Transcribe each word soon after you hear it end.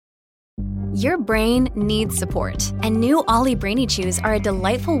Your brain needs support, and new Ollie Brainy Chews are a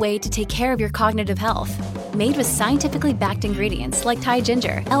delightful way to take care of your cognitive health. Made with scientifically backed ingredients like Thai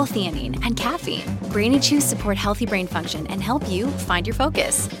ginger, L-theanine, and caffeine, Brainy Chews support healthy brain function and help you find your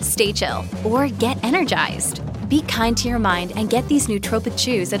focus, stay chill, or get energized. Be kind to your mind and get these nootropic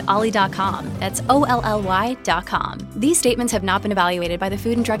chews at ollie.com. That's OLLY.com. These statements have not been evaluated by the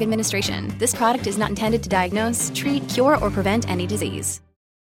Food and Drug Administration. This product is not intended to diagnose, treat, cure, or prevent any disease.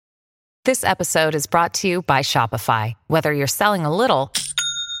 This episode is brought to you by Shopify. Whether you're selling a little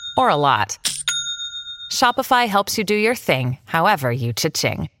or a lot, Shopify helps you do your thing, however you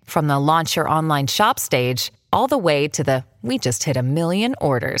cha-ching. From the launch your online shop stage, all the way to the we just hit 1 million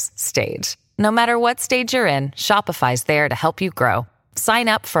orders stage. No matter what stage you're in, Shopify's there to help you grow. Sign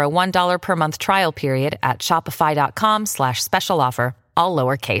up for a $1 per month trial period at shopify.com/special offer, all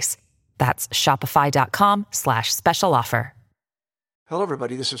lowercase. That's shopify.com/special offer. Hello,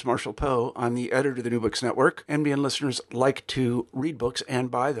 everybody. This is Marshall Poe. I'm the editor of the New Books Network. NBN listeners like to read books and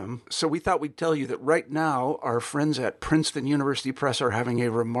buy them. So we thought we'd tell you that right now, our friends at Princeton University Press are having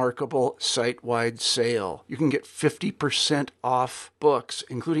a remarkable site-wide sale. You can get 50% off books,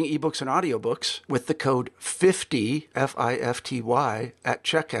 including ebooks and audiobooks, with the code 50, F-I-F-T-Y, at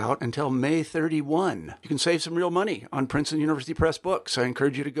checkout until May 31. You can save some real money on Princeton University Press books. I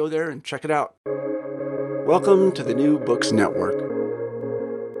encourage you to go there and check it out. Welcome to the New Books Network.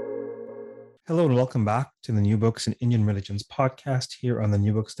 Hello and welcome back to the New Books in Indian Religions podcast here on the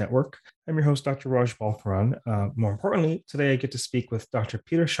New Books Network. I'm your host, Dr. Raj Balkaran. More importantly, today I get to speak with Dr.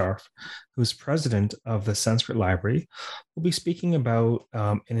 Peter Scharf, who's president of the Sanskrit Library. We'll be speaking about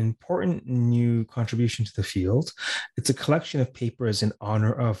an important new contribution to the field. It's a collection of papers in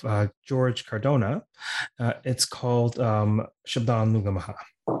honor of George Cardona. It's called Shabdanugamaha.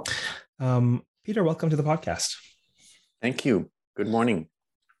 Peter, welcome to the podcast. Thank you. Good morning.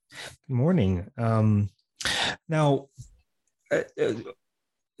 Good morning. Now,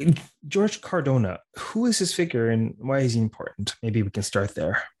 George Cardona, who is this figure and why is he important? Maybe we can start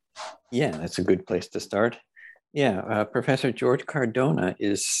there. Yeah, that's a good place to start. Yeah, Professor George Cardona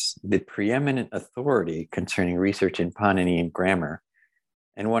is the preeminent authority concerning research in Paninian grammar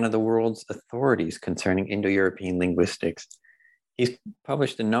and one of the world's authorities concerning Indo-European linguistics. He's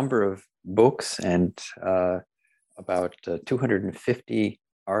published a number of books and about 250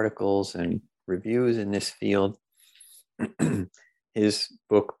 articles and reviews in this field. His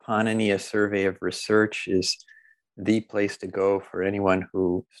book, Panini, A Survey of Research, is the place to go for anyone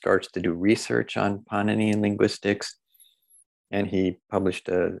who starts to do research on Paninian linguistics. And he published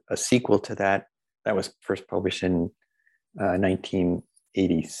a sequel to that. That was first published in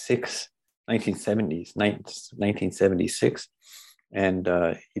 1976. And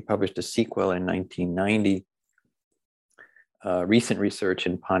he published a sequel in 1990. Recent research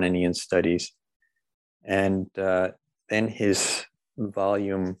in Paninian studies. And then his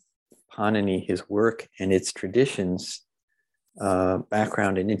volume, Panini, His Work and Its Traditions,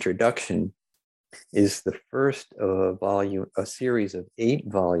 Background and Introduction, is the first volume, a series of 8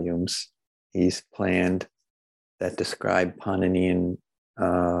 volumes he's planned that describe Paninian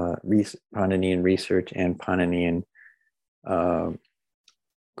research and Paninian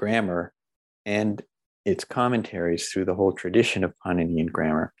grammar and its commentaries through the whole tradition of Paninian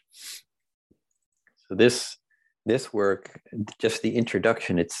grammar. So this work, just the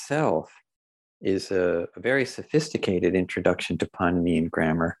introduction itself, is a very sophisticated introduction to Paninian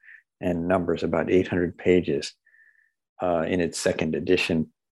grammar and numbers about 800 pages in its second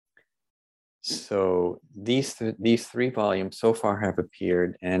edition. So these 3 volumes so far have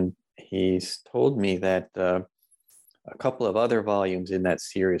appeared, and he's told me that a couple of other volumes in that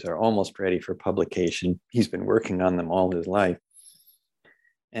series are almost ready for publication. He's been working on them all his life.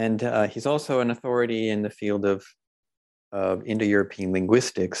 And he's also an authority in the field of Indo-European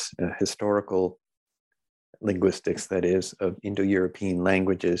linguistics, historical linguistics, that is, of Indo-European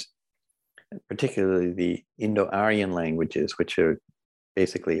languages, particularly the Indo-Aryan languages, which are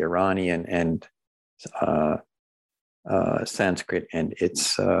basically Iranian and Sanskrit, and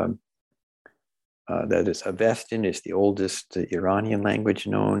it's that is, Avestan is the oldest Iranian language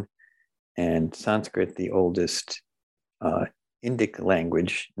known, and Sanskrit the oldest Indic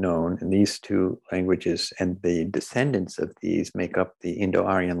language known. And these 2 languages and the descendants of these make up the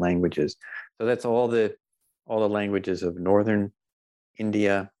Indo-Aryan languages. So that's all the languages of northern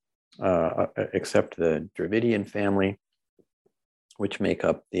India, except the Dravidian family, which make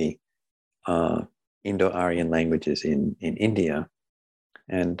up the Indo-Aryan languages in India.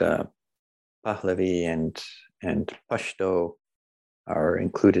 And Pahlavi and Pashto are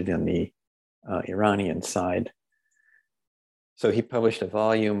included in the Iranian side. So he published a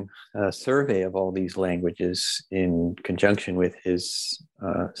volume, survey of all these languages in conjunction with his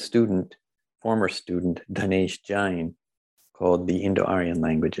former student, Dhanesh Jain, called The Indo-Aryan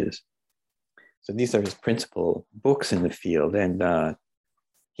Languages. So these are his principal books in the field, and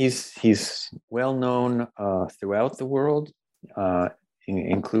he's well known throughout the world,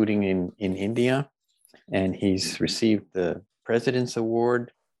 including in India, and he's received the President's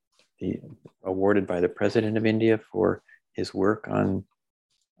Award, awarded by the President of India for his work on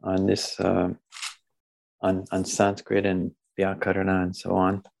this on Sanskrit and Vyakarana and so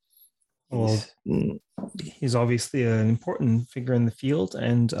on. Well, he's obviously an important figure in the field,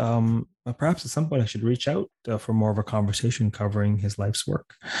 and perhaps at some point I should reach out for more of a conversation covering his life's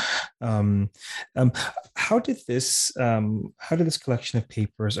work. How did this collection of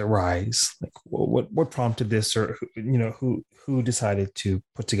papers arise? Like, what prompted this, or who decided to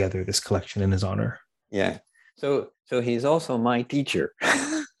put together this collection in his honor? Yeah, so he's also my teacher.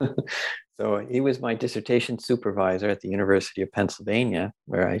 So he was my dissertation supervisor at the University of Pennsylvania,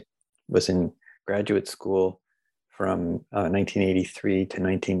 where I was in graduate school from 1983 to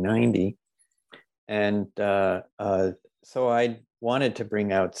 1990. And so I wanted to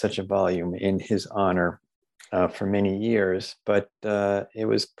bring out such a volume in his honor for many years, but it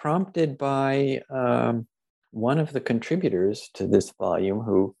was prompted by one of the contributors to this volume,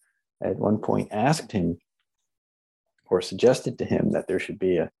 who at one point asked him or suggested to him that there should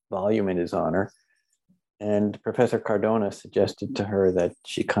be a volume in his honor. And Professor Cardona suggested to her that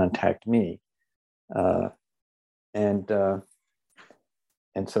she contact me. And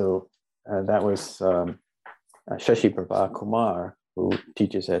so that was Shashi Prabha Kumar, who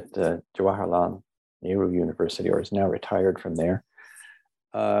teaches at Jawaharlal Nehru University, or is now retired from there.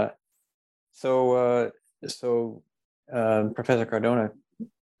 So Professor Cardona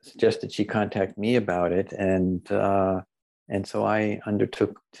suggested she contact me about it, and so I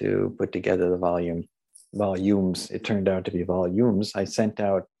undertook to put together the volumes. It turned out to be volumes. I sent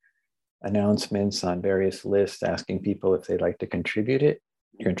out announcements on various lists asking people if they'd like to contribute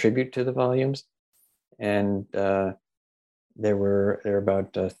to the volumes, and there were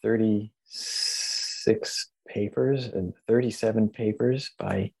about 36 papers and 37 papers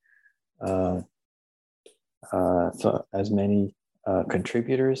by so as many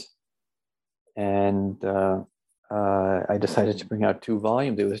contributors, and I decided to bring out 2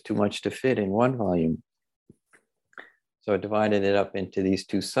 volumes. It was too much to fit in one volume. So I divided it up into these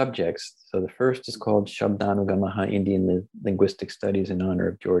 2 subjects. So the first is called Shabdanugamaha, Indian Linguistic Studies in honor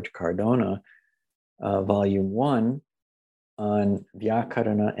of George Cardona, Volume 1 on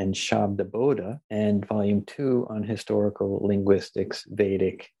Vyakarana and Shabdabodha, and Volume 2 on historical linguistics,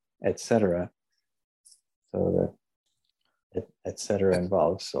 Vedic, etc. So the etc.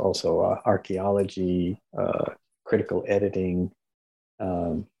 involves also archaeology, critical editing,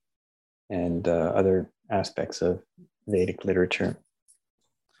 and other aspects of Vedic literature.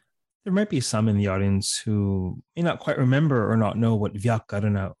 There might be some in the audience who may not quite remember or not know what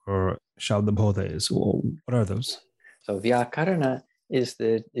Vyakarana or Shabdabodha is. Well, what are those? So Vyakarana is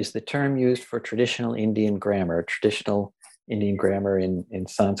the term used for traditional Indian grammar. Traditional Indian grammar in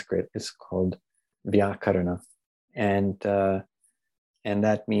Sanskrit is called Vyakarana. And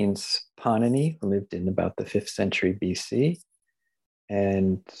that means Panini, who lived in about the 5th century BC,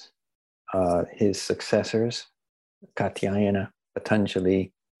 and his successors, Katyayana,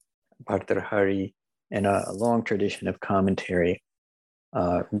 Patanjali, Bhartrhari, and a long tradition of commentary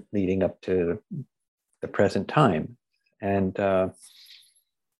leading up to the present time. And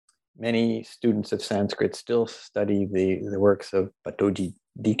many students of Sanskrit still study the works of Bhattoji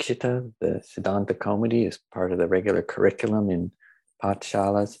Dikshita. The Siddhanta Kaumudi is part of the regular curriculum in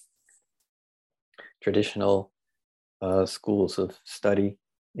Pathshalas, traditional schools of study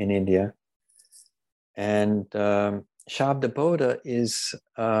in India. And Shabdabodha is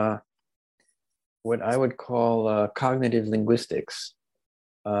what I would call cognitive linguistics,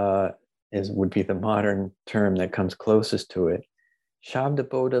 would be the modern term that comes closest to it.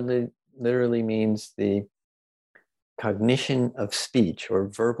 Shabdabodha literally means the cognition of speech, or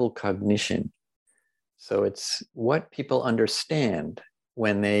verbal cognition. So it's what people understand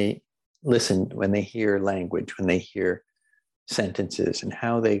when they listen, when they hear language, when they hear sentences, and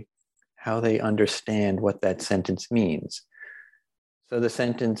how they understand what that sentence means. So the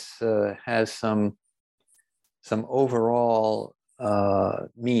sentence has some overall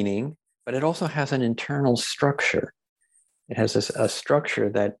meaning, but it also has an internal structure. It has a structure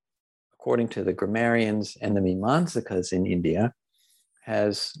that, according to the grammarians and the Mimamsakas in India,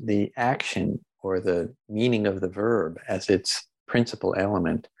 has the action or the meaning of the verb as its principal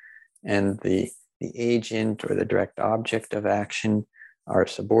element, and the the agent or the direct object of action are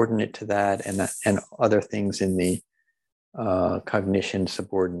subordinate to that, and other things in the cognition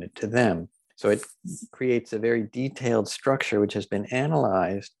subordinate to them. So it creates a very detailed structure which has been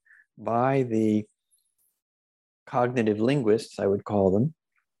analyzed by the cognitive linguists, I would call them,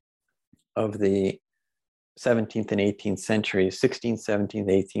 of the 17th and 18th centuries, 16th, 17th,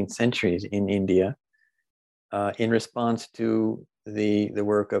 18th centuries in India, in response to the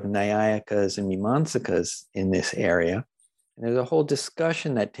work of Nyayikas and Mimamsakas in this area. And there's a whole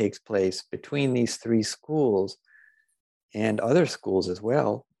discussion that takes place between these three schools and other schools as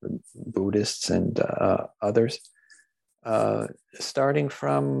well, Buddhists and others, starting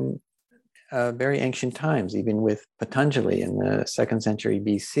from very ancient times, even with Patanjali in the 2nd century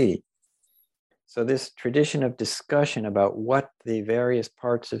BC. So this tradition of discussion about what the various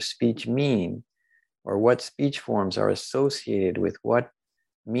parts of speech mean, or what speech forms are associated with what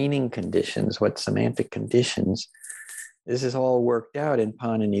meaning conditions, what semantic conditions, this is all worked out in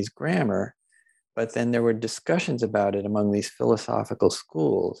Panini's grammar, but then there were discussions about it among these philosophical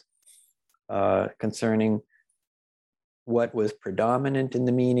schools concerning what was predominant in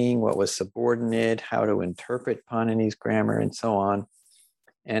the meaning, what was subordinate, how to interpret Panini's grammar, and so on.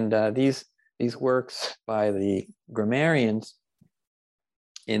 And these works by the grammarians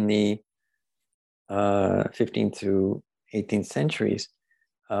in the 15th through 18th centuries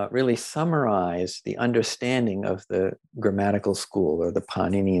really summarize the understanding of the grammatical school or the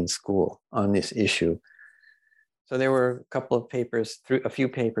Paninian school on this issue. So there were a few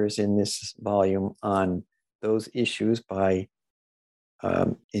papers in this volume on those issues by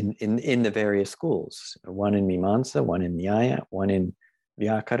in the various schools. One in Mimamsa, one in Nyaya, one in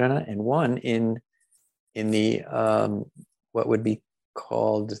Vyakarana, and one in the what would be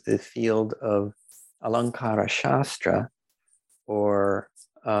called the field of Alankara Shastra, or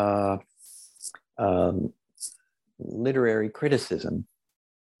literary criticism.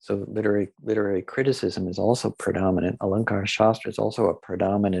 So literary criticism is also predominant. Alankara Shastra is also a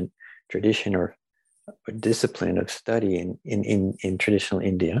predominant tradition or a discipline of study in traditional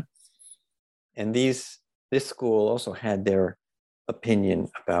India. And this school also had their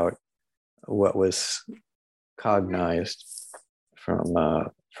opinion about what was cognized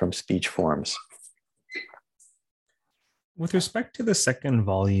from speech forms. With respect to the second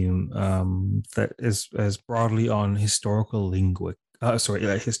volume, that is broadly on historical linguistics,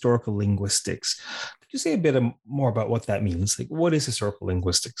 could you say a bit more about what that means? Like, what is historical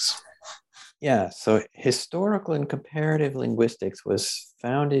linguistics? Yeah, so historical and comparative linguistics was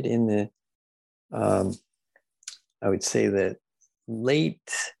founded in the, I would say, the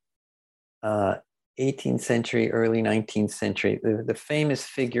late 18th century, early 19th century. The famous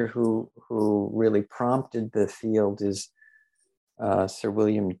figure who really prompted the field is Sir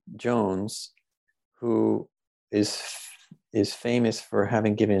William Jones, who is famous for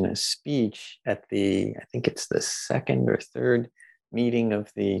having given a speech at I think it's the 2nd or 3rd meeting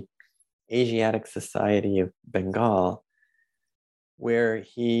of the Asiatic Society of Bengal, where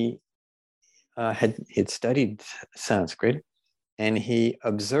he had studied Sanskrit, and he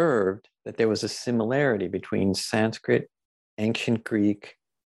observed that there was a similarity between Sanskrit, ancient Greek,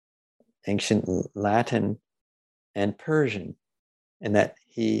 ancient Latin, and Persian, and that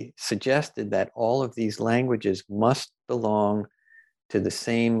he suggested that all of these languages must belong to the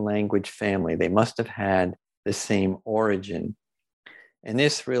same language family. They must have had the same origin. And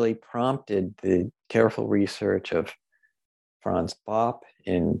this really prompted the careful research of Franz Bopp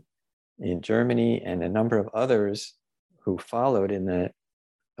in Germany and a number of others who followed in the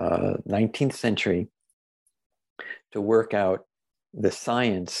 19th century to work out the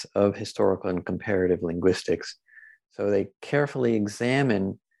science of historical and comparative linguistics. So they carefully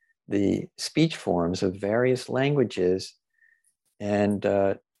examine the speech forms of various languages and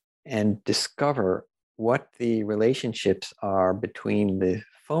discover what the relationships are between the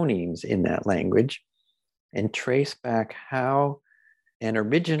phonemes in that language, and trace back how an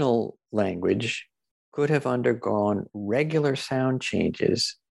original language could have undergone regular sound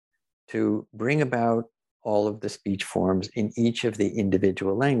changes to bring about all of the speech forms in each of the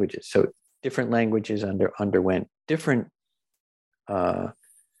individual languages. So different languages underwent different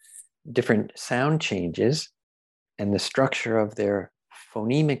sound changes, and the structure of their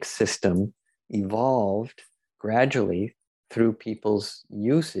phonemic system evolved gradually through people's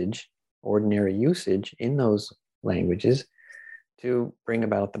usage, ordinary usage in those languages, to bring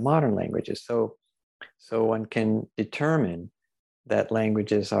about the modern languages. So one can determine that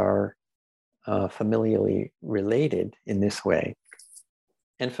languages are familially related in this way.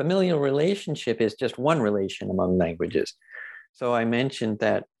 And familial relationship is just one relation among languages. So I mentioned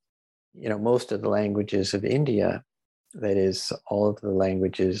that most of the languages of India, that is, all of the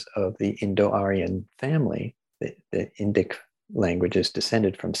languages of the Indo-Aryan family, the Indic languages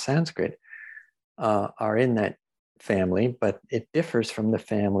descended from Sanskrit, are in that family, but it differs from the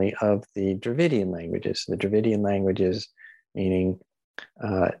family of the Dravidian languages. The Dravidian languages, meaning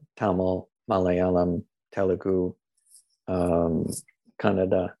Tamil, Malayalam, Telugu,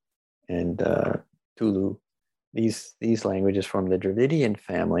 Kannada, and Tulu. These languages form the Dravidian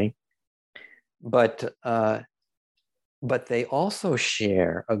family, but they also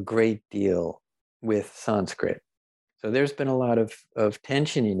share a great deal with Sanskrit. So there's been a lot of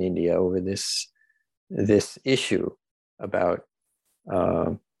tension in India over this issue about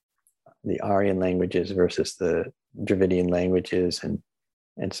the Aryan languages versus the Dravidian languages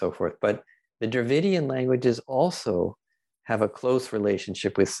and so forth. But the Dravidian languages also have a close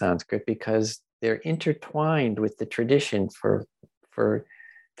relationship with Sanskrit because they're intertwined with the tradition for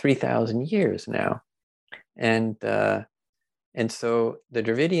 3,000 years now. And so the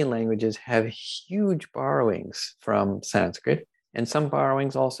Dravidian languages have huge borrowings from Sanskrit, and some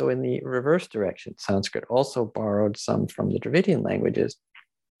borrowings also in the reverse direction. Sanskrit also borrowed some from the Dravidian languages.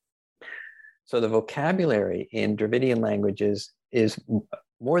 So the vocabulary in Dravidian languages is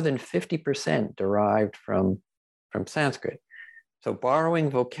more than 50% derived from Sanskrit. So borrowing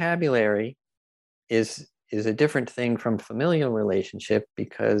vocabulary is a different thing from familial relationship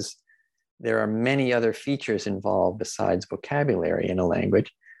because there are many other features involved besides vocabulary in a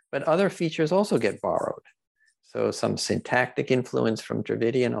language, but other features also get borrowed. So some syntactic influence from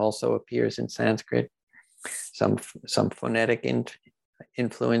Dravidian also appears in Sanskrit. Some phonetic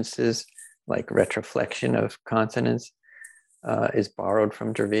influences, like retroflexion of consonants, is borrowed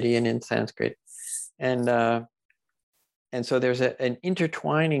from Dravidian in Sanskrit. And so there's an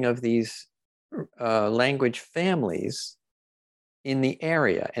intertwining of these language families in the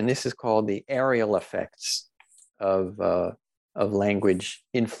area, and this is called the areal effects of language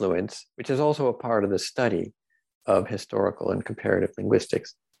influence, which is also a part of the study of historical and comparative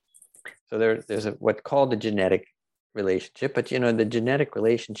linguistics. So there's what's called the genetic relationship, but the genetic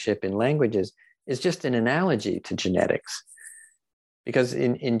relationship in languages is just an analogy to genetics, because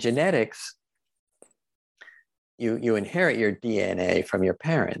in genetics you inherit your DNA from your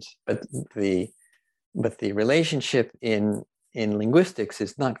parents, but the relationship in linguistics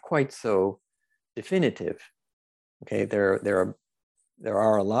is not quite so definitive. Okay, there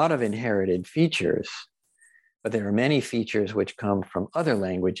are a lot of inherited features, but there are many features which come from other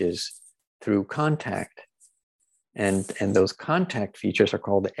languages through contact, and those contact features are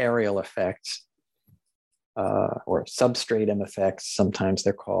called areal effects or substratum effects. Sometimes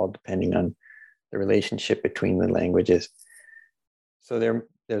they're called, depending on the relationship between the languages. So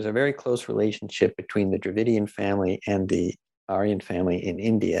there's a very close relationship between the Dravidian family and the Aryan family in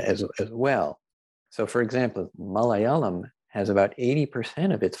India as well. So, for example, Malayalam has about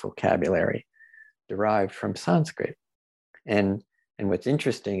 80% of its vocabulary derived from Sanskrit, and what's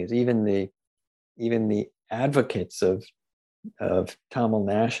interesting is even the advocates of Tamil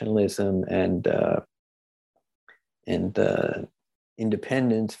nationalism and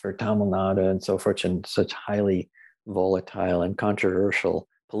independence for Tamil Nadu and so forth, and such highly volatile and controversial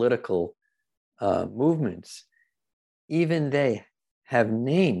political movements, even they have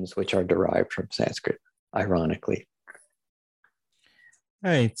names which are derived from Sanskrit, ironically.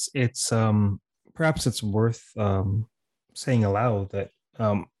 It's perhaps it's worth saying aloud that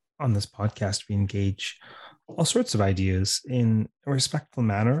on this podcast we engage all sorts of ideas in a respectful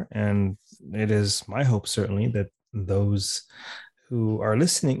manner, and it is my hope certainly that those who are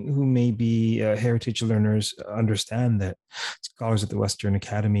listening, who may be heritage learners, understand that scholars at the Western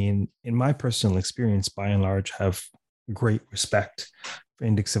Academy, in my personal experience, by and large, have great respect for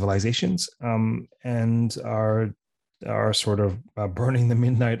Indic civilizations and are sort of burning the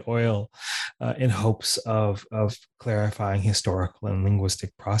midnight oil in hopes of clarifying historical and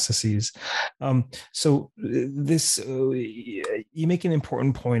linguistic processes. So this, you make an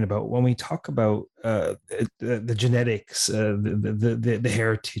important point about when we talk about the genetics, the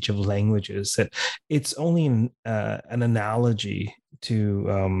heritage of languages, that it's only an analogy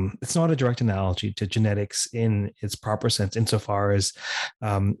to, it's not a direct analogy to genetics in its proper sense, insofar as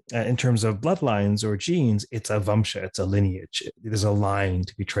in terms of bloodlines or genes, it's a vamsha, it's a lineage, there's a line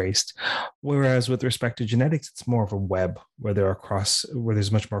to be traced. Whereas with respect to genetics, it's more of a web where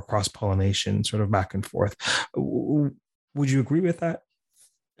there's much more cross-pollination, sort of back and forth. Would you agree with that?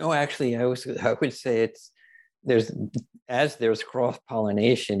 No, actually, I would say there's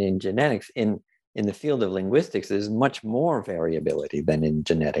cross-pollination in genetics. In the field of linguistics, there's much more variability than in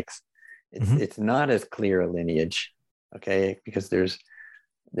genetics. It's not as clear a lineage, okay? Because there's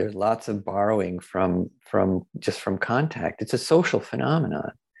there's lots of borrowing from contact. It's a social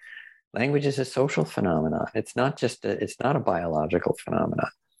phenomenon. Language is a social phenomenon. It's not a biological phenomenon.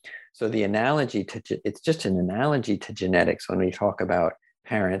 So it's just an analogy to genetics when we talk about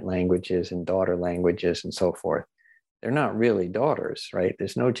parent languages and daughter languages and so forth. They're not really daughters, right?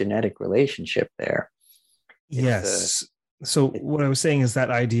 There's no genetic relationship there. Yes. So what I was saying is that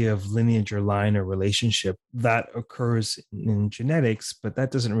idea of lineage or line or relationship that occurs in genetics, but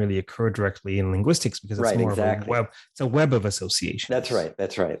that doesn't really occur directly in linguistics because it's more of a web. It's a web of association. That's right.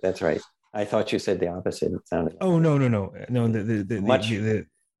 I thought you said the opposite. It sounded. Oh, no.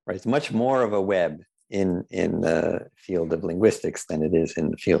 Right. It's much more of a web in the field of linguistics than it is in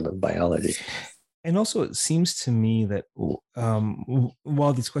the field of biology. And also, it seems to me that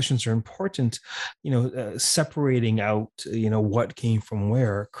while these questions are important, separating out, what came from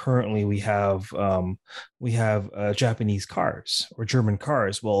where. Currently, we have Japanese cars or German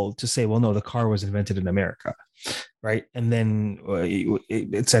cars. Well, to say, well, no, the car was invented in America, right? And then,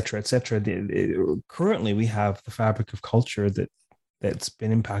 et cetera, et cetera. Currently, we have the fabric of culture that's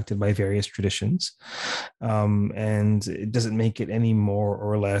been impacted by various traditions, and it doesn't make it any more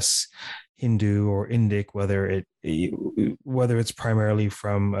or less Hindu or Indic, whether it's primarily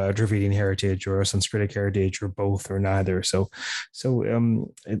from Dravidian heritage or a Sanskritic heritage or both or neither. So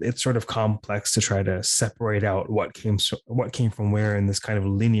it's sort of complex to try to separate out what came from where in this kind of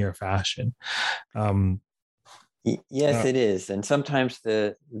linear fashion. Yes, it is, and sometimes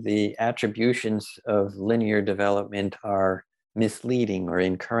the attributions of linear development are misleading or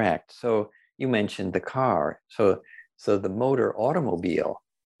incorrect. So you mentioned the car. So the motor automobile,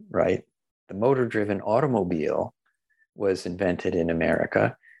 right? The motor-driven automobile was invented in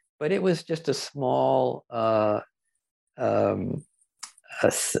America, but it was just a small, let's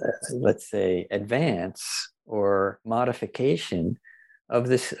say, advance or modification of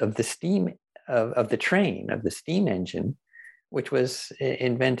the steam of the train, of the steam engine, which was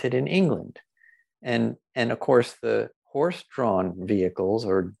invented in England, and of course the horse-drawn vehicles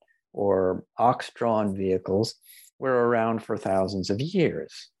or ox-drawn vehicles were around for thousands of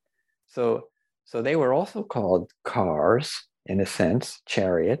years. So they were also called cars, in a sense,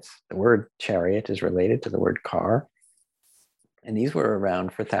 chariots. The word chariot is related to the word car. And these were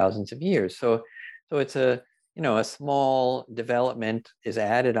around for thousands of years. So it's a small development is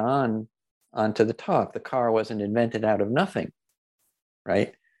added onto the top. The car wasn't invented out of nothing,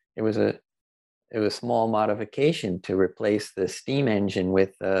 right? It was a small modification to replace the steam engine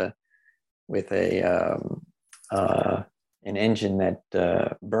with an engine that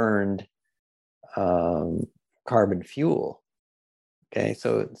burned carbon fuel. Okay,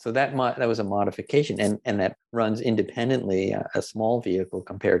 so that was a modification, and that runs independently, a small vehicle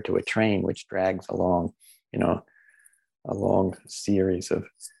compared to a train, which drags along, a long series of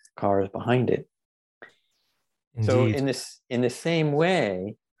cars behind it. Indeed. So in the same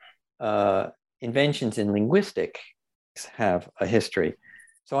way, inventions in linguistics have a history.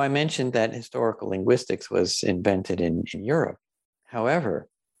 So I mentioned that historical linguistics was invented in Europe. However,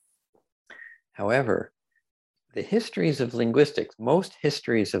 the histories of linguistics, most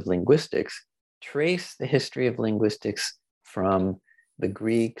histories of linguistics, trace the history of linguistics from the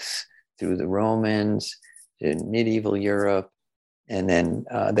Greeks through the Romans in medieval Europe, and then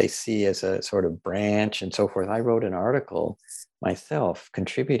they see as a sort of branch and so forth. I wrote an article myself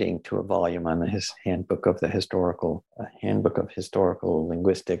contributing to a volume on the handbook of historical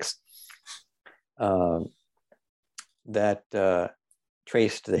linguistics that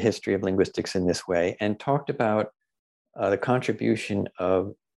traced the history of linguistics in this way and talked about the contribution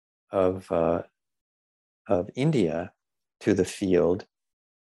of India to the field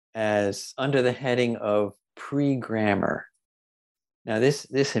as under the heading of pre-grammar. Now,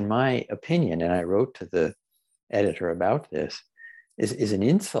 this, in my opinion, and I wrote to the editor about this, is an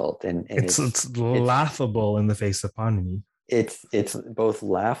insult, and it's laughable in the face of Panini. It's both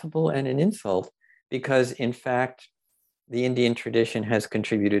laughable and an insult because, in fact, the Indian tradition has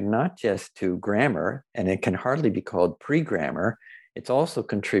contributed not just to grammar, and it can hardly be called pre-grammar. It's also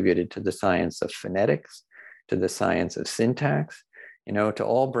contributed to the science of phonetics, to the science of syntax, to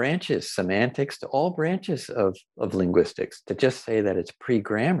all branches, semantics, to all branches of linguistics. To just say that it's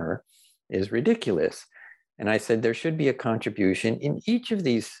pre-grammar is ridiculous. And I said there should be a contribution in each of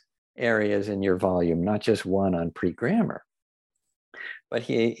these areas in your volume, not just one on pre-grammar. But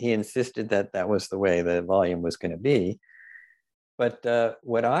he insisted that that was the way the volume was going to be. But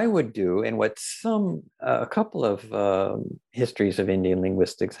what I would do, and what a couple of histories of Indian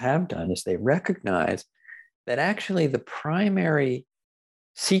linguistics have done, is they recognize that actually the primary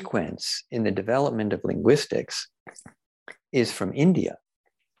sequence in the development of linguistics is from India.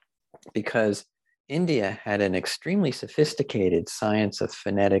 because India had an extremely sophisticated science of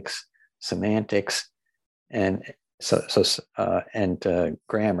phonetics, semantics, and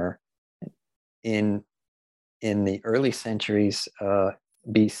grammar in the early centuries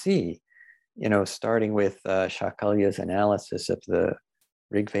BC. Starting with Shakalya's analysis of the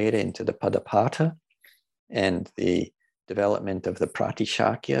Rig Veda into the Padapata, and the development of the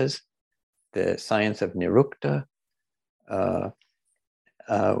Pratishakyas, the science of Nirukta,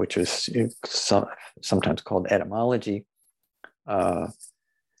 which was sometimes called etymology.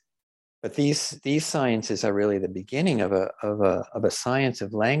 But these sciences are really the beginning of a science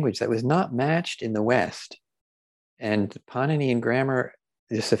of language that was not matched in the West. And Paninian grammar,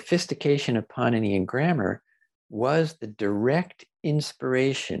 the sophistication of Paninian grammar, was the direct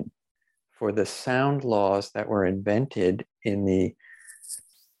inspiration for the sound laws that were invented in the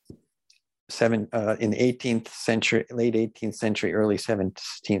 18th century, late 18th century, early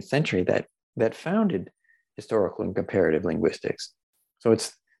 17th century, that founded historical and comparative linguistics. So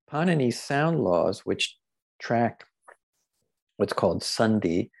it's Panini's sound laws which track what's called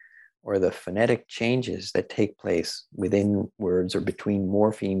sandhi, or the phonetic changes that take place within words or between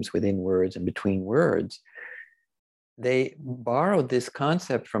morphemes within words and between words. They borrowed this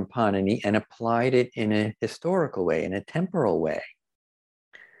concept from Panini and applied it in a historical way, in a temporal way,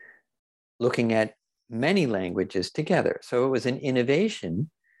 looking at many languages together. So it was an innovation,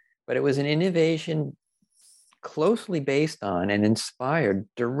 but it was an innovation closely based on and inspired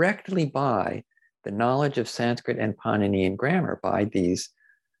directly by the knowledge of Sanskrit and Paninian grammar by these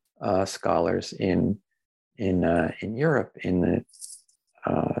scholars in Europe in the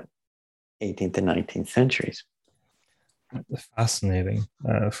 18th and 19th centuries. Fascinating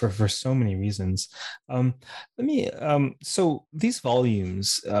for so many reasons. So these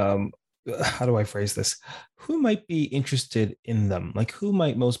volumes, how do I phrase this? Who might be interested in them? Like, who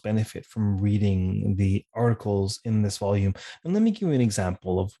might most benefit from reading the articles in this volume? And let me give you an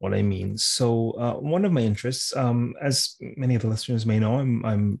example of what I mean. So one of my interests, as many of the listeners may know,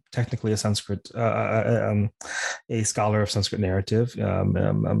 I'm technically a Sanskrit, a scholar of Sanskrit narrative,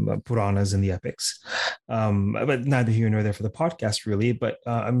 Puranas and the epics. But neither here nor there for the podcast, really. But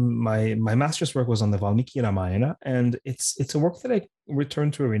my master's work was on the Valmiki Ramayana, and it's a work that I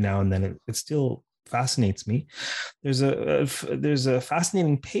return to every now and then. It still fascinates me. There's a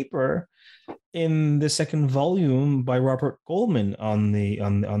fascinating paper in the second volume by Robert Goldman on the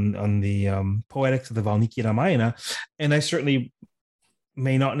poetics of the Valmiki Ramayana, and I certainly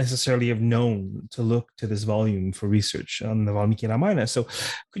may not necessarily have known to look to this volume for research on the Valmiki Ramayana. So,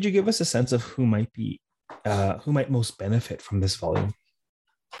 could you give us a sense of who might most benefit from this volume?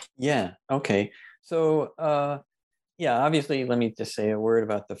 Yeah. Okay. So. Obviously, let me just say a word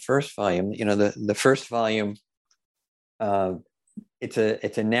about the first volume. The first volume, it's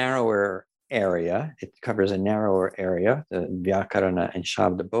a narrower area. It covers a narrower area, the Vyakarana and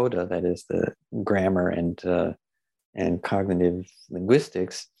Shabda Bodha, that is the grammar and cognitive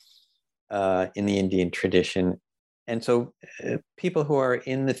linguistics in the Indian tradition. And so people who are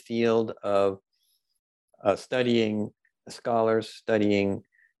in the field of scholars studying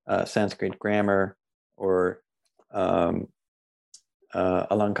Sanskrit grammar or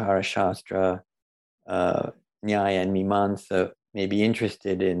Alankara Shastra, Nyaya and Mimamsa may be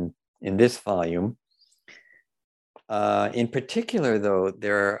interested in this volume. In particular, though,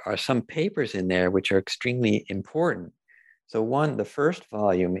 there are some papers in there which are extremely important. So the first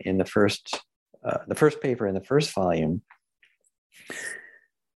paper in the first volume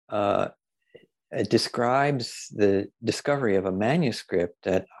it describes the discovery of a manuscript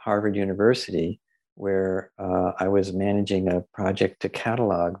at Harvard University, where I was managing a project to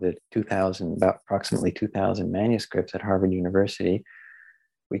catalog about approximately 2,000 manuscripts at Harvard University.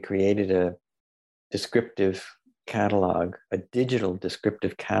 We created a descriptive catalog, a digital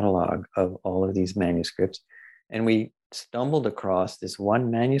descriptive catalog of all of these manuscripts. And we stumbled across this one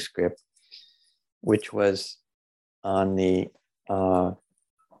manuscript, which was on the,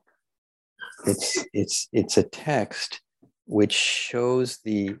 it's a text which shows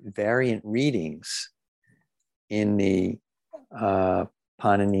the variant readings in the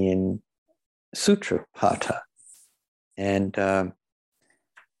Paninian Sutra Pata. And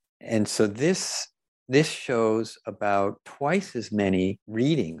so this shows about twice as many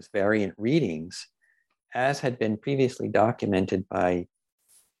readings, variant readings, as had been previously documented by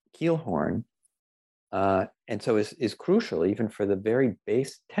Keelhorn, and so is crucial even for the very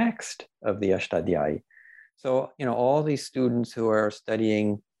base text of the Ashtadhyayi. So, all these students who are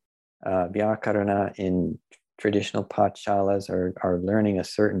studying Vyakarana in traditional pathshalas are learning a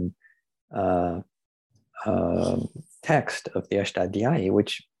certain text of the Ashtadhyayi,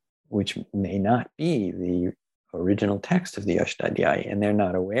 which which may not be the original text of the Ashtadhyayi, and they're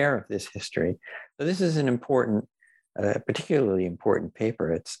not aware of this history. So this is an important, particularly important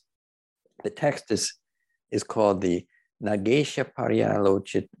paper. The text is called the Nagesha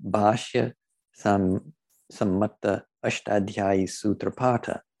Paryalochit Bhashya Sammatta Ashtadhyayi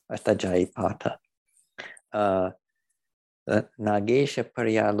Sutrapata, Ashtadhyayi Pata. The Nagesha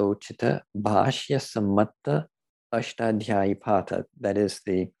Paryalochita Bhashya Sammatta Ashtadhyayi Pata, that is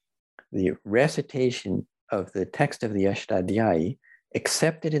the recitation of the text of the Ashtadhyayi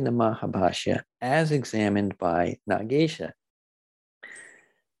accepted in the Mahabhashya as examined by Nagesha.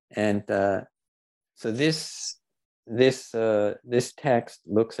 And so this text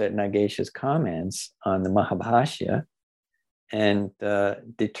looks at Nagesha's comments on the Mahabhashya and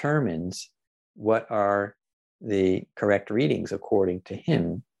determines what are the correct readings according to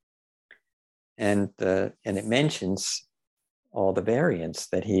him. And it mentions all the variants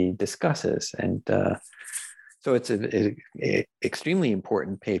that he discusses. And so it's an extremely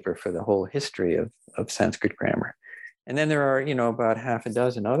important paper for the whole history of Sanskrit grammar. And then there are, about half a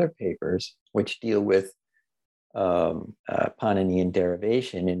dozen other papers which deal with Paninian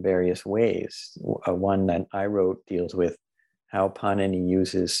derivation in various ways. One that I wrote deals with how Panini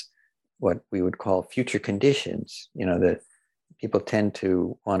uses what we would call future conditions. That people tend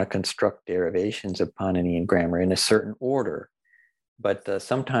to want to construct derivations of Paninian grammar in a certain order, but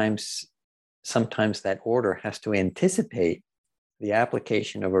sometimes that order has to anticipate the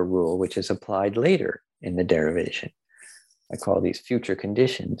application of a rule which is applied later in the derivation. I call these future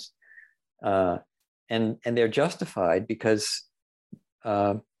conditions. And they're justified because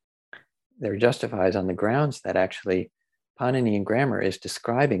they're justified on the grounds that actually Paninian grammar is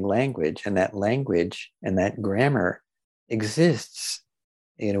describing language, and that language and that grammar exists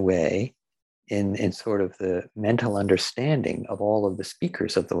in a way in sort of the mental understanding of all of the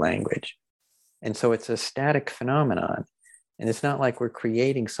speakers of the language. And so it's a static phenomenon. And it's not like we're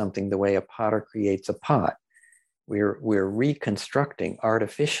creating something the way a potter creates a pot. We're reconstructing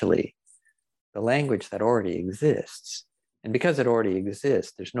artificially the language that already exists. And because it already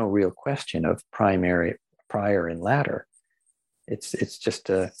exists, there's no real question of prior and latter. It's just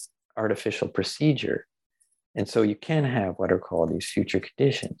an artificial procedure. And so you can have what are called these future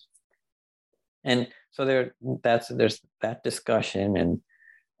conditions. And so there's that discussion and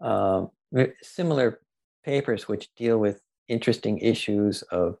similar papers which deal with interesting issues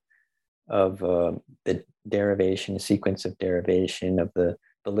of the derivation, sequence of derivation, of the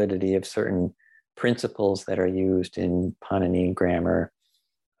validity of certain principles that are used in Paninian grammar,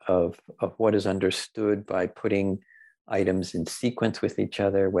 of what is understood by putting items in sequence with each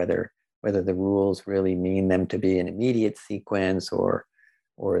other, whether the rules really mean them to be an immediate sequence or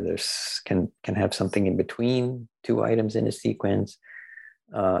there's can have something in between two items in a sequence.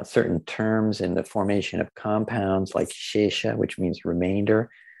 Certain terms in the formation of compounds like shesha, which means remainder.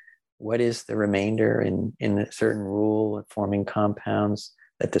 What is the remainder in a certain rule of forming compounds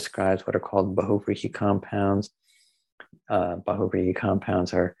that describes what are called Bahuvrihi compounds? Bahuvrihi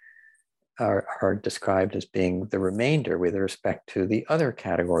compounds are described as being the remainder with respect to the other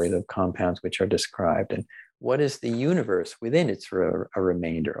categories of compounds which are described. And what is the universe within its a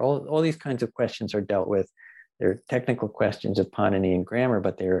remainder? All these kinds of questions are dealt with. They're technical questions of Paninian grammar,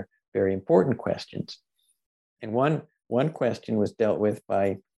 but they're very important questions. And one question was dealt with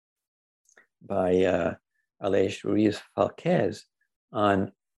by Aleix Ruiz Falquez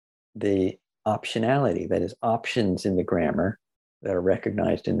on the optionality, that is, options in the grammar that are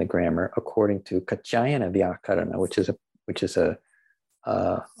recognized in the grammar according to Katyayana Vyakarana, which is a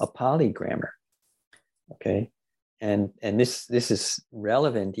Pali grammar. Okay, and this is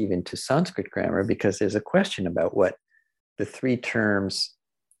relevant even to Sanskrit grammar because there's a question about what the three terms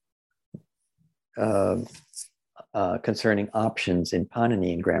concerning options in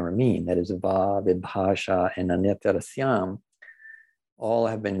Paninian grammar mean. That is, va, vibhasha, and anyatarasyam all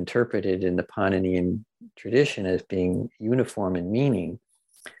have been interpreted in the Paninian tradition as being uniform in meaning.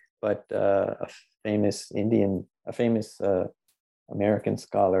 But a famous American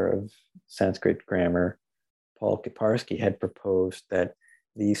scholar of Sanskrit grammar, Paul Kiparsky, had proposed that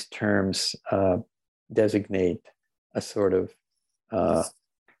these terms designate a sort of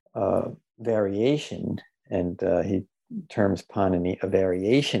variation, and he terms Panini a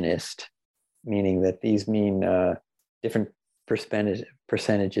variationist, meaning that these mean different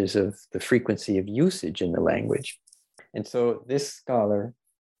percentages of the frequency of usage in the language. And so this scholar,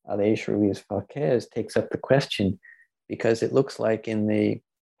 Aleix Ruiz Falquez, takes up the question because it looks like in the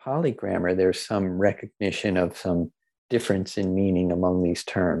Pali grammar there's some recognition of some difference in meaning among these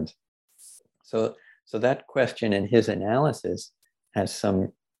terms. So that question and his analysis has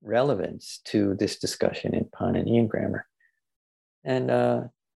some relevance to this discussion in Paninian grammar. And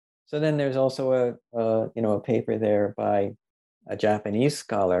so then there's also a paper there by a Japanese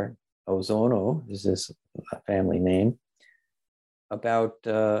scholar, Ozono, this is a family name, about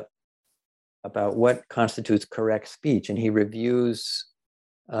what constitutes correct speech. And he reviews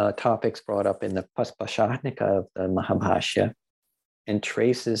topics brought up in the Paspashatnika of the Mahabhashya and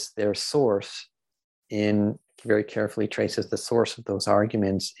traces their source very carefully traces the source of those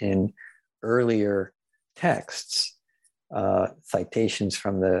arguments in earlier texts, citations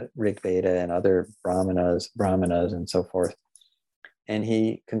from the Rig Veda and other Brahmanas and so forth. And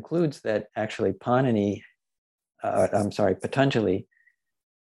he concludes that actually Patanjali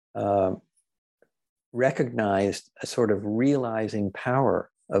recognized a sort of realizing power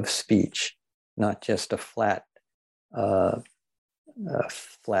of speech, not just a flat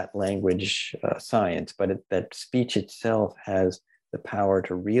language science, but that speech itself has the power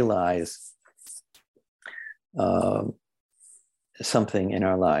to realize something in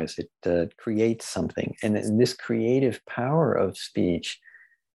our lives. It creates something. And this creative power of speech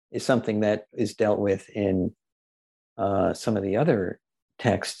is something that is dealt with in some of the other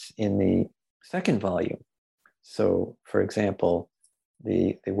texts in the second volume. So, for example,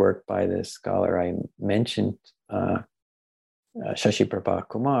 the work by the scholar I mentioned, Shashi Prabha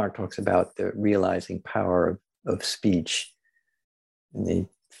Kumar, talks about the realizing power of speech in the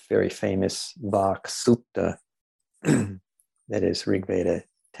very famous Vak Sutta, that is Rig Veda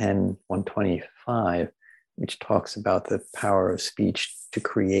 10:125, which talks about the power of speech to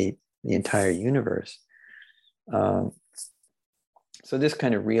create the entire universe. So this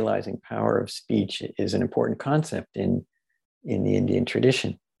kind of realizing power of speech is an important concept in the Indian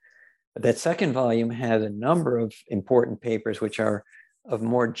tradition. But that second volume has a number of important papers which are of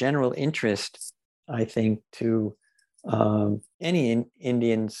more general interest, I think, to any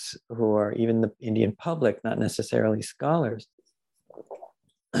Indians who are even the Indian public, not necessarily scholars,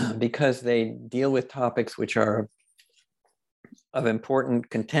 because they deal with topics which are of important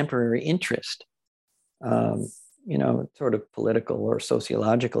contemporary interest, sort of political or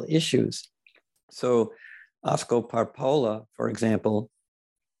sociological issues. So Asko Parpola, for example,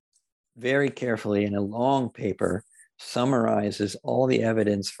 very carefully in a long paper summarizes all the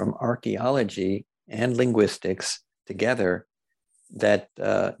evidence from archaeology and linguistics together that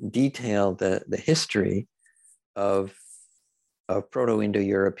detail the history of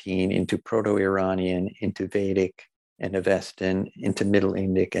Proto-Indo-European into Proto-Iranian, into Vedic and Avestan, into Middle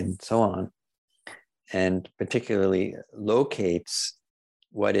Indic, and so on, and particularly locates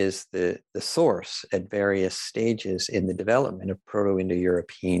what is the source at various stages in the development of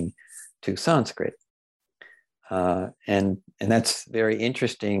Proto-Indo-European to Sanskrit. And that's very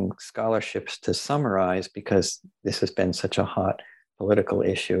interesting scholarships to summarize, because this has been such a hot political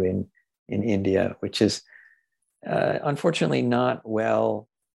issue in India, which is unfortunately not well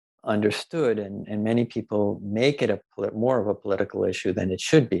understood, and many people make it more of a political issue than it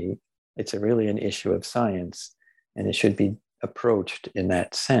should be. It's really an issue of science, and it should be approached in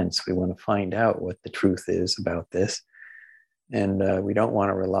that sense. We want to find out what the truth is about this, and we don't want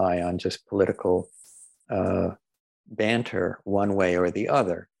to rely on just political banter one way or the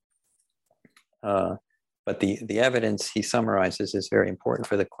other. But the evidence he summarizes is very important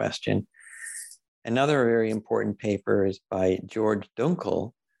for the question. Another very important paper is by George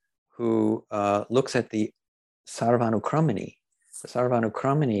Dunkel, who looks at the Sarvanukramani. The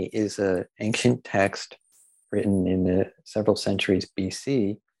Sarvanukramani is an ancient text written in the several centuries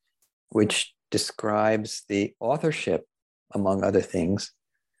BC, which describes the authorship, among other things.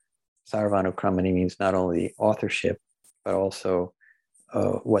 Sarvanukramani means not only authorship, but also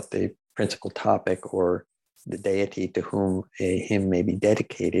what the principal topic or the deity to whom a hymn may be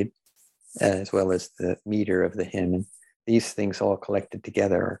dedicated, as well as the meter of the hymn. And these things all collected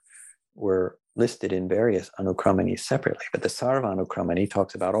together were listed in various Anukramani separately, but the Sarvanukramani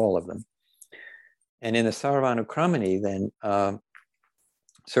talks about all of them. And in the Sarvanukramani, then,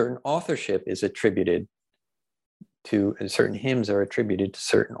 certain authorship is attributed to, certain hymns are attributed to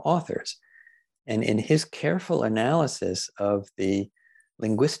certain authors. And in his careful analysis of the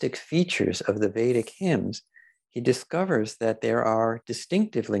linguistic features of the Vedic hymns, he discovers that there are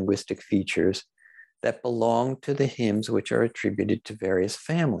distinctive linguistic features that belong to the hymns which are attributed to various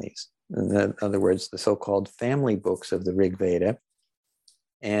families. In other words, the so-called family books of the Rig Veda,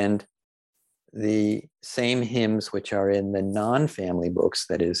 and the same hymns which are in the non-family books,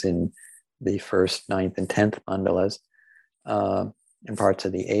 that is in the 1st, 9th, and 10th mandalas, and parts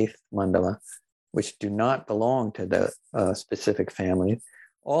of the 8th mandala, which do not belong to the specific family.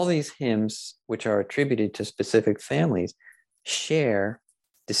 All these hymns which are attributed to specific families share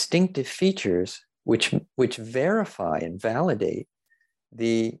distinctive features which verify and validate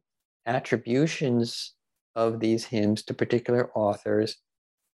the attributions of these hymns to particular authors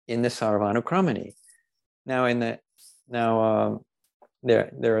in the Sarvanukramani. Now,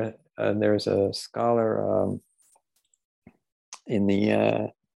 there's a scholar in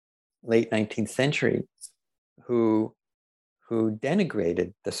the late 19th century who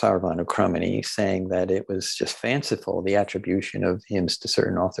denigrated the Sarvanukramani, saying that it was just fanciful. The attribution of hymns to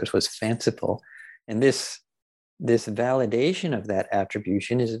certain authors was fanciful, and this validation of that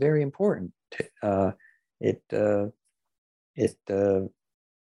attribution is very important. It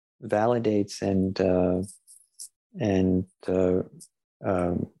validates and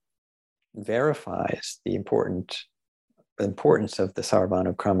verifies the importance of the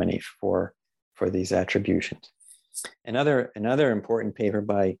Sarvanukramani for these attributions. Another important paper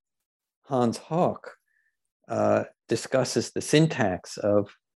by Hans Hauck discusses the syntax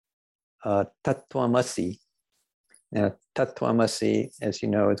of Tattvamasi. Now, Tattvamasi, as you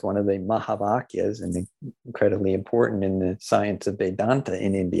know, is one of the Mahavakyas and incredibly important in the science of Vedanta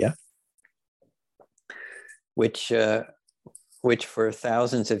in India, which for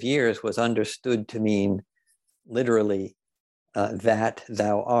thousands of years was understood to mean literally that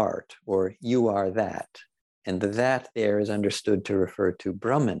thou art, or you are that. And the that there is understood to refer to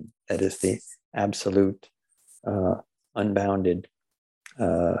Brahman, that is the absolute, unbounded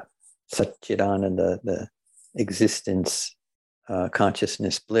Satchidananda, the existence,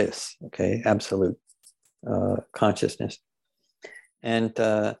 consciousness, bliss, okay, absolute consciousness. And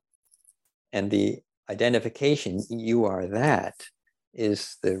the identification, you are that,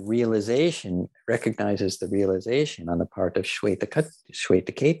 is the realization, recognizes the realization on the part of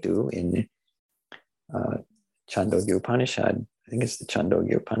Shvetaketu in Chandogya Upanishad. I think it's the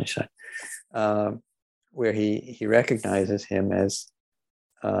Chandogya Upanishad, where he recognizes him as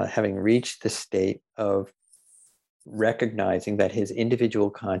having reached the state of recognizing that his individual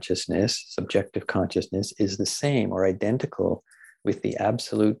consciousness, subjective consciousness, is the same or identical with the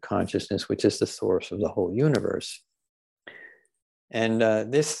absolute consciousness, which is the source of the whole universe. And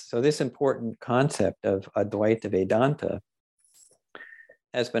this important concept of Advaita Vedanta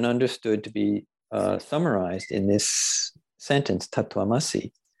has been understood to be summarized in this sentence,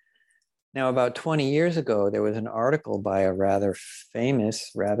 Tattvamasi. Now, about 20 years ago, there was an article by a rather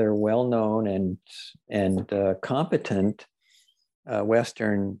famous, rather well-known and competent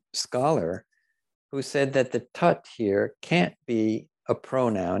Western scholar who said that the tat here can't be a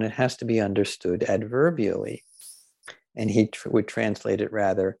pronoun. It has to be understood adverbially. And he would translate it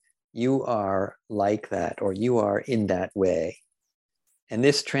rather, you are like that, or you are in that way. And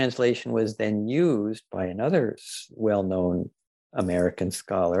this translation was then used by another well-known American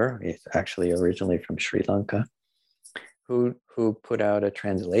scholar, he's actually originally from Sri Lanka, who put out a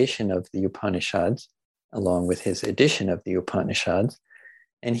translation of the Upanishads along with his edition of the Upanishads,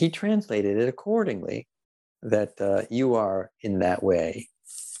 and he translated it accordingly, that you are in that way.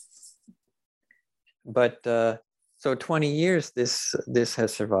 But so 20 years this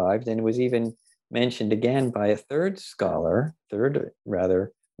has survived, and it was even mentioned again by a third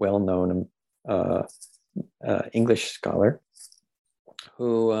rather well-known English scholar,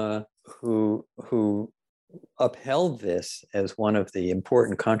 who upheld this as one of the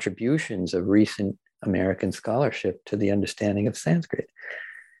important contributions of recent American scholarship to the understanding of Sanskrit.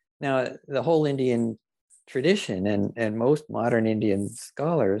 Now, the whole Indian tradition and most modern Indian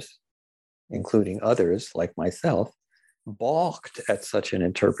scholars, including others like myself, balked at such an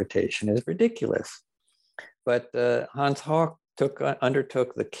interpretation as ridiculous. But Hans Hauck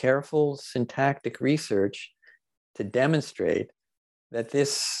undertook the careful syntactic research to demonstrate that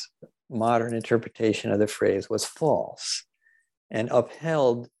this modern interpretation of the phrase was false, and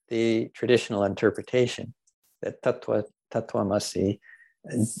upheld the traditional interpretation that Tattvamasi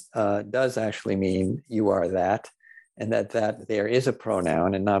does actually mean you are that, and that there is a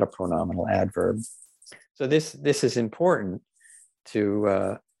pronoun and not a pronominal adverb. So this is important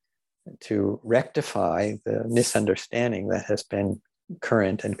to rectify the misunderstanding that has been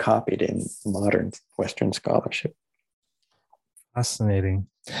current and copied in modern Western scholarship. Fascinating.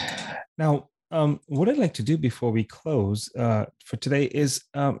 Now, what I'd like to do before we close for today is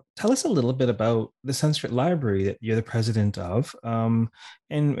tell us a little bit about the Sanskrit Library that you're the president of. And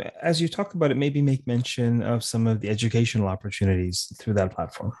as you talk about it, maybe make mention of some of the educational opportunities through that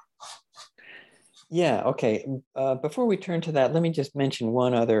platform. Yeah, okay. Before we turn to that, let me just mention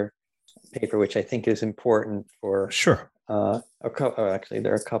one other paper which I think is important for. Sure. Actually,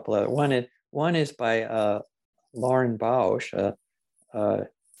 there are a couple of. One is by Lauren Bausch, a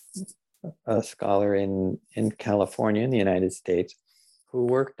scholar in California, in the United States, who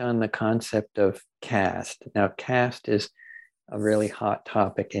worked on the concept of caste. Now, caste is a really hot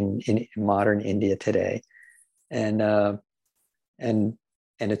topic in modern India today, and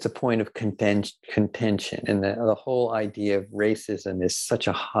it's a point of contention. And the whole idea of racism is such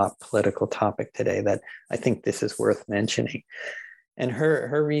a hot political topic today that I think this is worth mentioning. And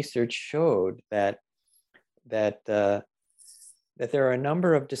her research showed that there are a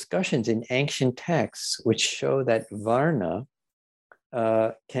number of discussions in ancient texts which show that varna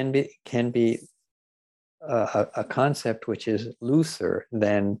can be a concept which is looser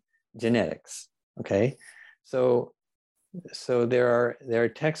than genetics. Okay, so there are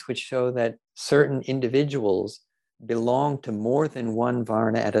texts which show that certain individuals belong to more than one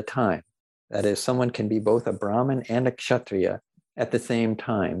varna at a time. That is, someone can be both a Brahmin and a Kshatriya at the same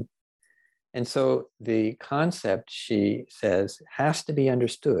time. And so the concept, she says, has to be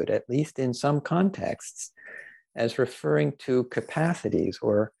understood, at least in some contexts, as referring to capacities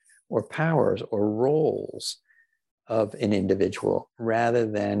or powers or roles of an individual, rather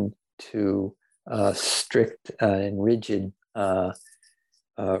than to strict and rigid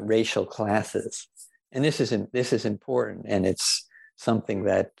racial classes. And this is important, and it's something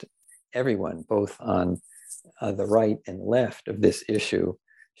that everyone, both on the right and left of this issue,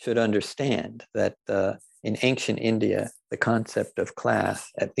 should understand, that in ancient India, the concept of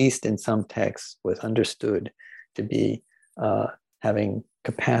class, at least in some texts, was understood to be having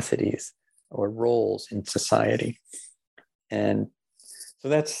capacities or roles in society. And so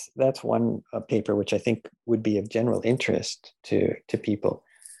that's one paper which I think would be of general interest to people.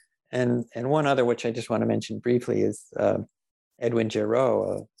 And one other which I just want to mention briefly is Edwin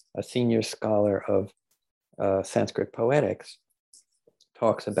Giraud, a senior scholar of Sanskrit poetics,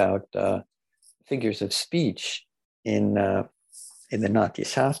 talks about figures of speech in the Natya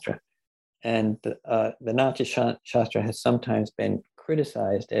Shastra. And the Natya Shastra has sometimes been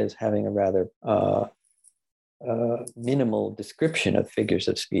criticized as having a rather minimal description of figures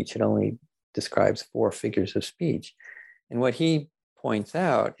of speech. It only describes 4 figures of speech. And what he points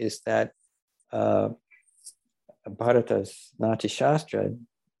out is that Bharata's Natya Shastra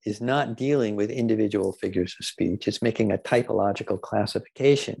is not dealing with individual figures of speech. It's making a typological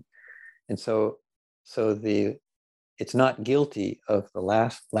classification. And so it's not guilty of the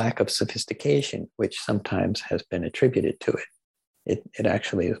lack of sophistication, which sometimes has been attributed to it. It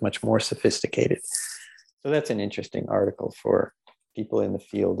actually is much more sophisticated. So that's an interesting article for people in the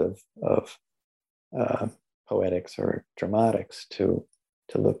field of poetics or dramatics to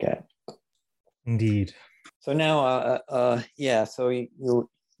look at. Indeed. So now, so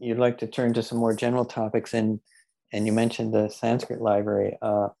you'd like to turn to some more general topics, and you mentioned the Sanskrit library.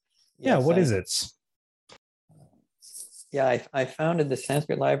 What is it? Yeah, I founded the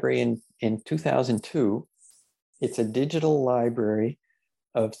Sanskrit library in 2002. It's a digital library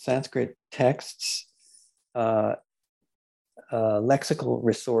of Sanskrit texts, lexical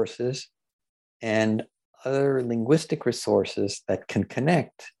resources, and other linguistic resources that can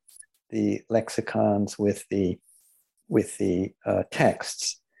connect the lexicons with the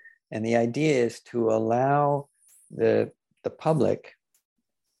texts. And the idea is to allow the public,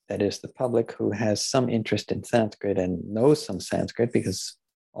 that is, the public who has some interest in Sanskrit and knows some Sanskrit, because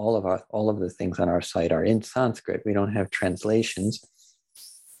all of the things on our site are in Sanskrit. We don't have translations,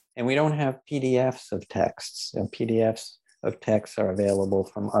 and we don't have PDFs of texts. And PDFs of texts are available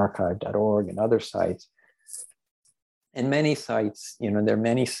from archive.org and other sites. And many sites, there are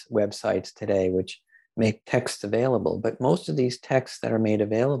many websites today which make texts available, but most of these texts that are made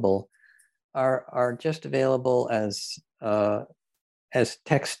available are just available as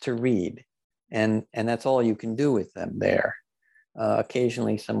text to read, and that's all you can do with them there.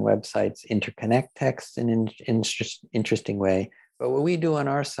 Occasionally, some websites interconnect texts in an interesting way, but what we do on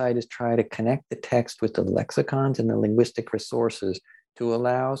our site is try to connect the text with the lexicons and the linguistic resources to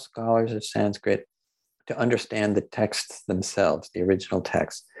allow scholars of Sanskrit to understand the texts themselves, the original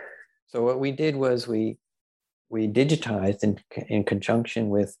text. So what we did was we digitized in conjunction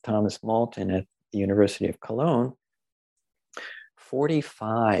with Thomas Malton at the University of Cologne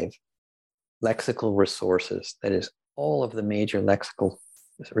 45 lexical resources. That is, all of the major lexical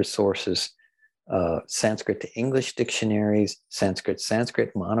resources, Sanskrit to English dictionaries,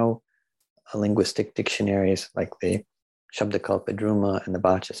 Sanskrit mono-linguistic dictionaries like the Shabdakalpadruma and the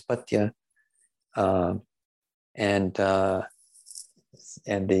Vachaspatya, and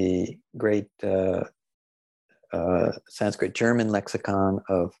the great Sanskrit German lexicon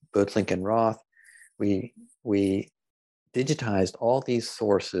of Bötlink and Roth. We digitized all these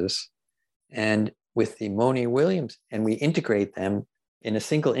sources, and with the Moni Williams, and we integrate them in a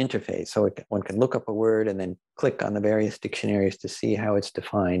single interface. So one can look up a word and then click on the various dictionaries to see how it's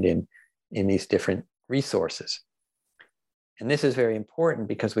defined in these different resources. And this is very important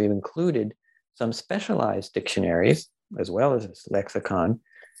because we've included some specialized dictionaries as well as this lexicon,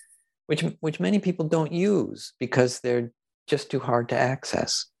 which many people don't use because they're just too hard to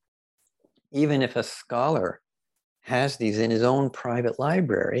access. Even if a scholar has these in his own private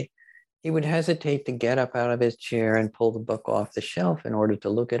library, he would hesitate to get up out of his chair and pull the book off the shelf in order to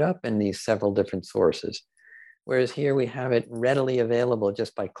look it up in these several different sources. Whereas here we have it readily available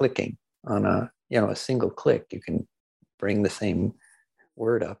just by clicking on a single click. You can bring the same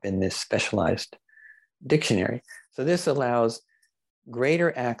word up in this specialized dictionary. So this allows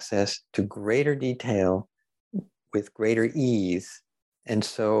greater access to greater detail with greater ease. And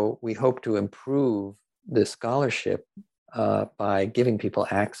so we hope to improve the scholarship by giving people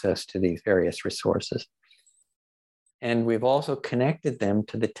access to these various resources. And we've also connected them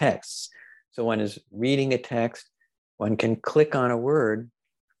to the texts. So one is reading a text, one can click on a word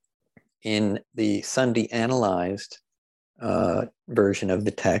in the Sundhi analyzed version of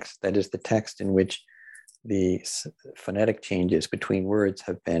the text, that is the text in which the phonetic changes between words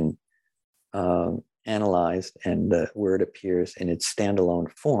have been analyzed and the word appears in its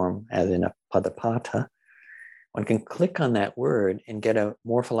standalone form, as in a padapata. One can click on that word and get a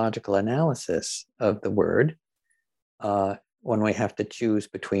morphological analysis of the word. One may have to choose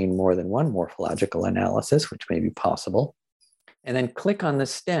between more than one morphological analysis, which may be possible, and then click on the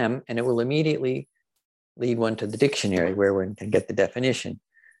stem and it will immediately lead one to the dictionary where one can get the definition.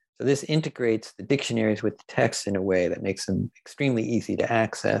 So this integrates the dictionaries with the text in a way that makes them extremely easy to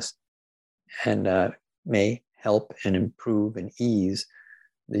access and may help and improve and ease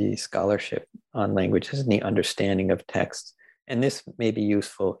the scholarship on languages and the understanding of texts. And this may be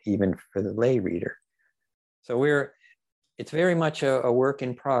useful even for the lay reader. So it's very much a work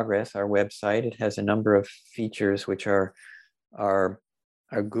in progress, our website. It has a number of features which are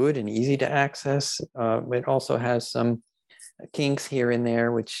good and easy to access. It also has some kinks here and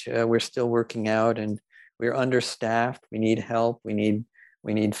there, which we're still working out, and we're understaffed. We need help. We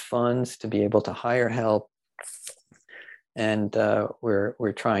need funds to be able to hire help. And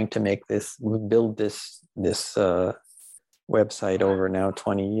we're trying to build this website over now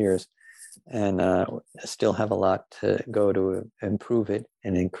 20 years, and still have a lot to go to improve it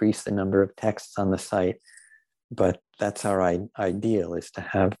and increase the number of texts on the site. But that's our ideal, is to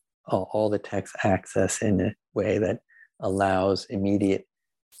have all the text access in a way that allows immediate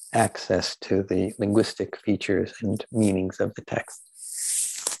access to the linguistic features and meanings of the text.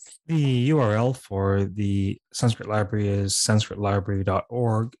 The URL for the Sanskrit Library is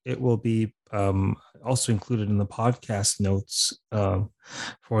sanskritlibrary.org. It will be also included in the podcast notes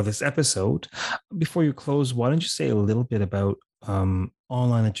for this episode. Before you close, why don't you say a little bit about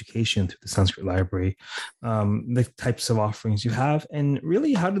online education through the Sanskrit Library, the types of offerings you have, and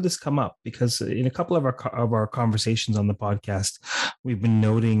really how did this come up? Because in a couple of our conversations on the podcast, we've been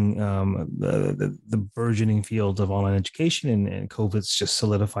noting the burgeoning field of online education, and COVID's just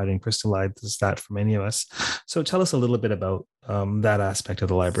solidified and crystallized that for many of us. So tell us a little bit about that aspect of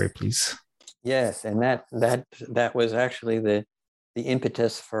the library, please. Yes, and that was actually the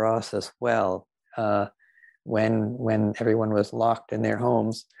impetus for us as well. When everyone was locked in their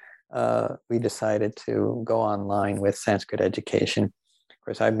homes, we decided to go online with Sanskrit education. Of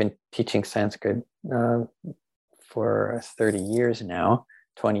course, I've been teaching Sanskrit for 30 years now,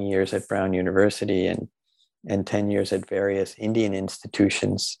 20 years at Brown University and 10 years at various Indian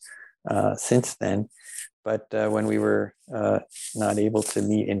institutions since then. But when we were not able to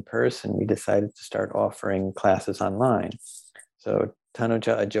meet in person, we decided to start offering classes online. So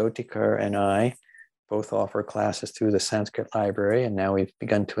Tanuja Ajotikar and I both offer classes through the Sanskrit Library, and now we've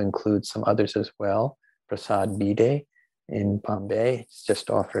begun to include some others as well. Prasad Bide in Bombay has just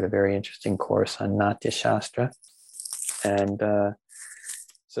offered a very interesting course on Natya Shastra. And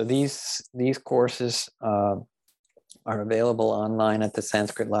so these courses are available online at the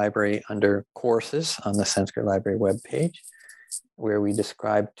Sanskrit Library under courses on the Sanskrit Library webpage, where we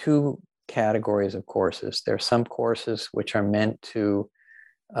describe two categories of courses. There are some courses which are meant to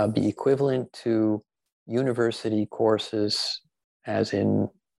be equivalent to university courses, as in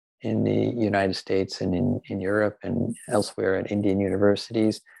the United States and in Europe and elsewhere at Indian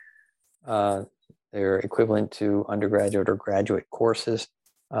universities. They're equivalent to undergraduate or graduate courses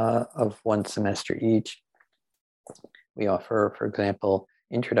of one semester each. We offer, for example,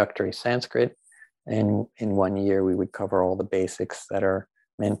 introductory Sanskrit, and in 1 year we would cover all the basics that are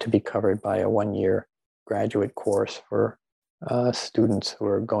meant to be covered by a 1-year graduate course for students who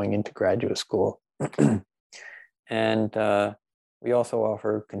are going into graduate school. And We also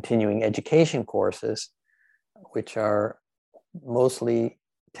offer continuing education courses, which are mostly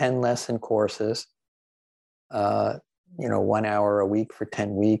 10 lesson courses, 1 hour a week for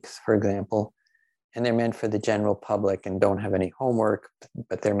 10 weeks, for example. And they're meant for the general public and don't have any homework,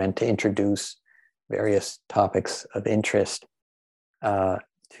 but they're meant to introduce various topics of interest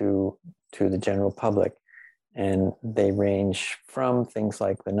to the general public. And they range from things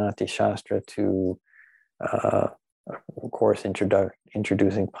like the Nati Shastra to a course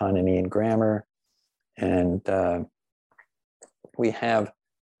introducing Paninian grammar. And we have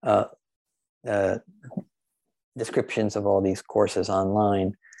descriptions of all these courses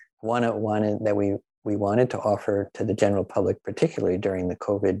online. One that we wanted to offer to the general public, particularly during the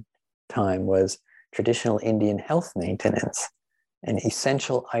COVID time, was traditional Indian health maintenance, an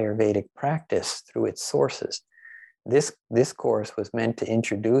essential Ayurvedic practice through its sources. This course was meant to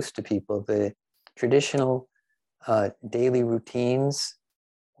introduce to people the traditional daily routines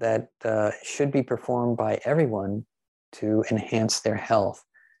that should be performed by everyone to enhance their health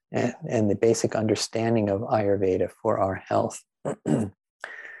and the basic understanding of Ayurveda for our health.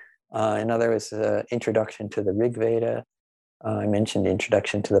 Another is introduction to the Rig Veda. I mentioned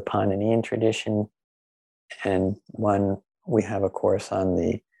introduction to the Paninian tradition. And we have a course on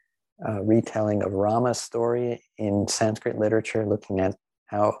the retelling of Rama's story in Sanskrit literature, looking at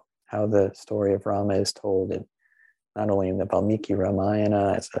how the story of Rama is told in not only in the Valmiki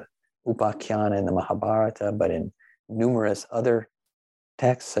Ramayana as a Upakhyan in the Mahabharata, but in numerous other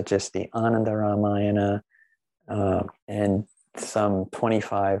texts such as the Ananda Ramayana and some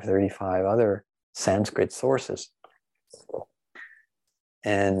 25, 35 other Sanskrit sources.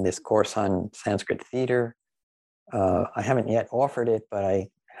 And this course on Sanskrit theater, I haven't yet offered it, but I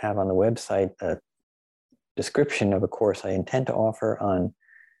have on the website a description of a course I intend to offer on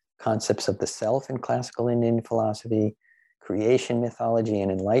concepts of the self in classical Indian philosophy, creation mythology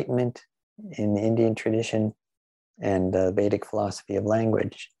and enlightenment in the Indian tradition, and Vedic philosophy of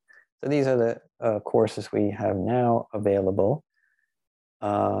language. So these are the courses we have now available.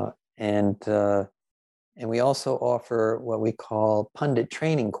 And we also offer what we call Pundit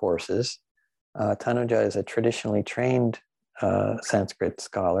training courses. Tanuja is a traditionally trained Sanskrit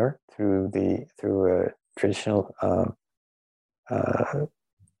scholar through a traditional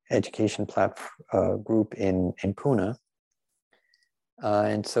education group in Pune.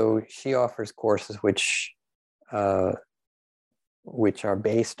 And so she offers courses which are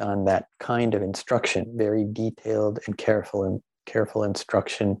based on that kind of instruction, very detailed and careful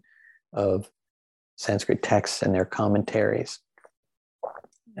instruction of Sanskrit texts and their commentaries,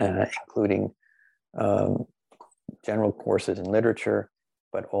 including general courses in literature,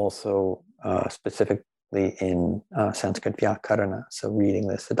 but also specifically in Sanskrit Vyakarana, so reading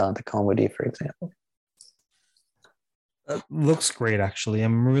the Siddhanta Kaumudi, for example. Looks great, actually.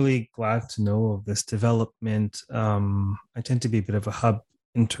 I'm really glad to know of this development. I tend to be a bit of a hub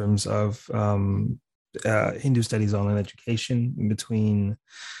in terms of Hindu studies online education in between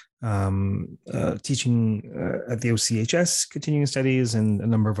teaching at the OCHS, continuing studies, and a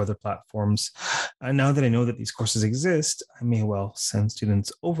number of other platforms. And now that I know that these courses exist, I may well send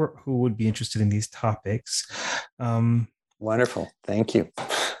students over who would be interested in these topics. Wonderful. Thank you.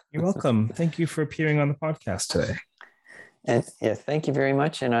 You're welcome. Thank you for appearing on the podcast today. And yeah, thank you very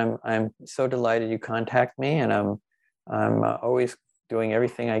much. And I'm so delighted you contact me. And I'm always doing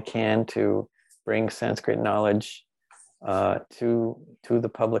everything I can to bring Sanskrit knowledge to the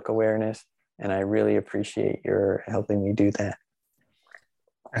public awareness. And I really appreciate your helping me do that.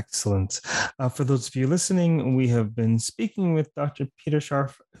 Excellent. For those of you listening, we have been speaking with Dr. Peter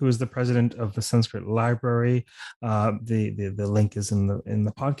Scharf, who is the president of the Sanskrit Library. The link is in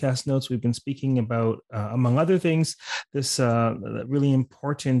the podcast notes. We've been speaking about, among other things, this really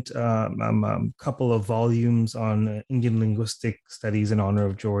important couple of volumes on Indian linguistic studies in honor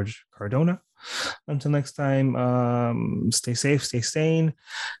of George Cardona. Until next time, stay safe, stay sane,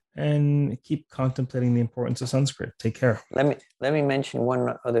 and keep contemplating the importance of Sanskrit. Take care. Let me mention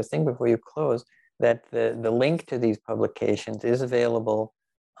one other thing before you close, that the link to these publications is available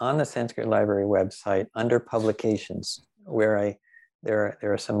on the Sanskrit Library website under publications, where there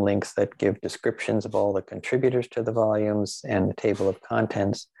are some links that give descriptions of all the contributors to the volumes and the table of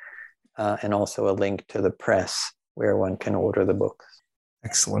contents, and also a link to the press where one can order the books.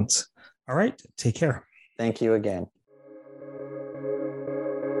 Excellent. All right. Take care. Thank you again.